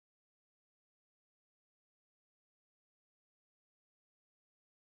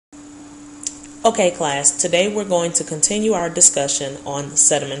Okay, class, today we're going to continue our discussion on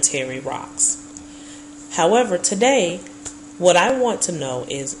sedimentary rocks. However, today, what I want to know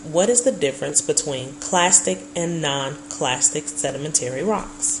is what is the difference between clastic and non-clastic sedimentary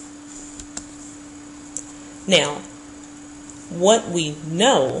rocks? Now, what we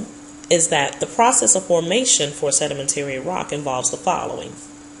know is that the process of formation for sedimentary rock involves the following: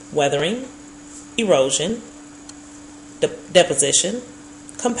 weathering, erosion, deposition,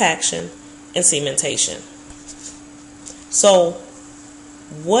 compaction, and cementation. So,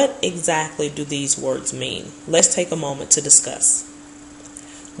 what exactly do these words mean? Let's take a moment to discuss.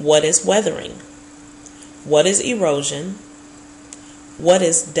 What is weathering? What is erosion? What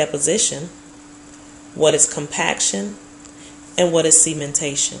is deposition? What is compaction? And what is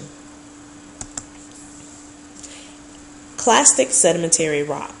cementation? Clastic sedimentary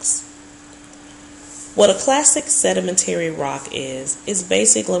rocks. What a clastic sedimentary rock is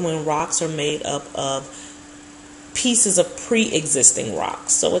basically when rocks are made up of pieces of pre-existing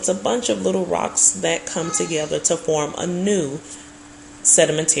rocks. So it's a bunch of little rocks that come together to form a new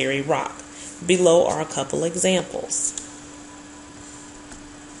sedimentary rock. Below are a couple examples.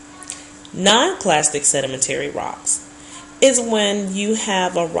 Non-clastic sedimentary rocks is when you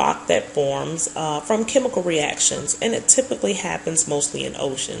have a rock that forms from chemical reactions, and it typically happens mostly in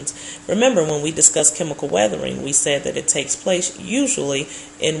oceans. Remember, when we discussed chemical weathering, we said that it takes place usually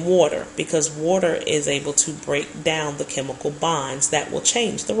in water because water is able to break down the chemical bonds that will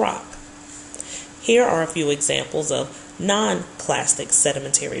change the rock. Here are a few examples of non-clastic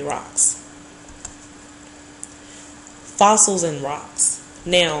sedimentary rocks. Fossils in rocks.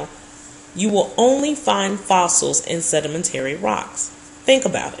 Now, you will only find fossils in sedimentary rocks. Think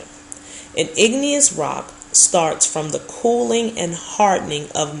about it. An igneous rock starts from the cooling and hardening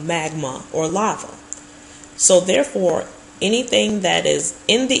of magma or lava. So therefore, anything that is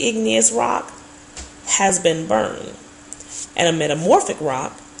in the igneous rock has been burned. And a metamorphic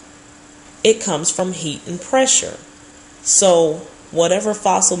rock, it comes from heat and pressure. So whatever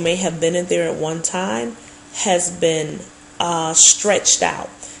fossil may have been in there at one time has been stretched out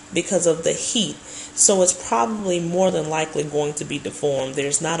because of the heat, so it's probably more than likely going to be deformed.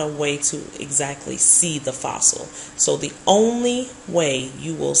 There's not a way to exactly see the fossil, so the only way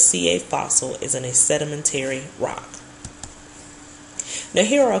you will see a fossil is in a sedimentary rock. Now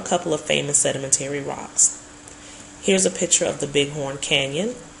here are a couple of famous sedimentary rocks. Here's a picture of the Bighorn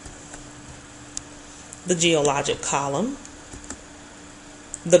Canyon, the geologic column,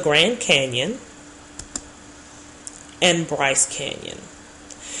 the Grand Canyon, and Bryce Canyon.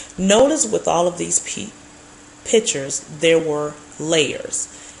 Notice with all of these pictures, there were layers,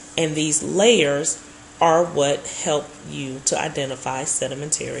 and these layers are what help you to identify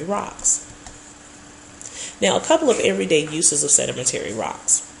sedimentary rocks. Now, a couple of everyday uses of sedimentary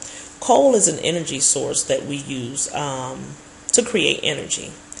rocks. Coal is an energy source that we use to create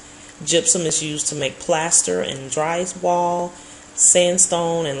energy. Gypsum is used to make plaster and drywall.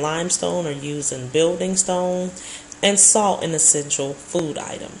 Sandstone and limestone are used in building stone. And salt, an essential food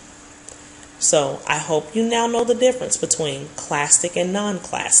item. So I hope you now know the difference between clastic and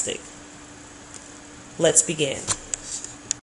non-clastic. Let's begin.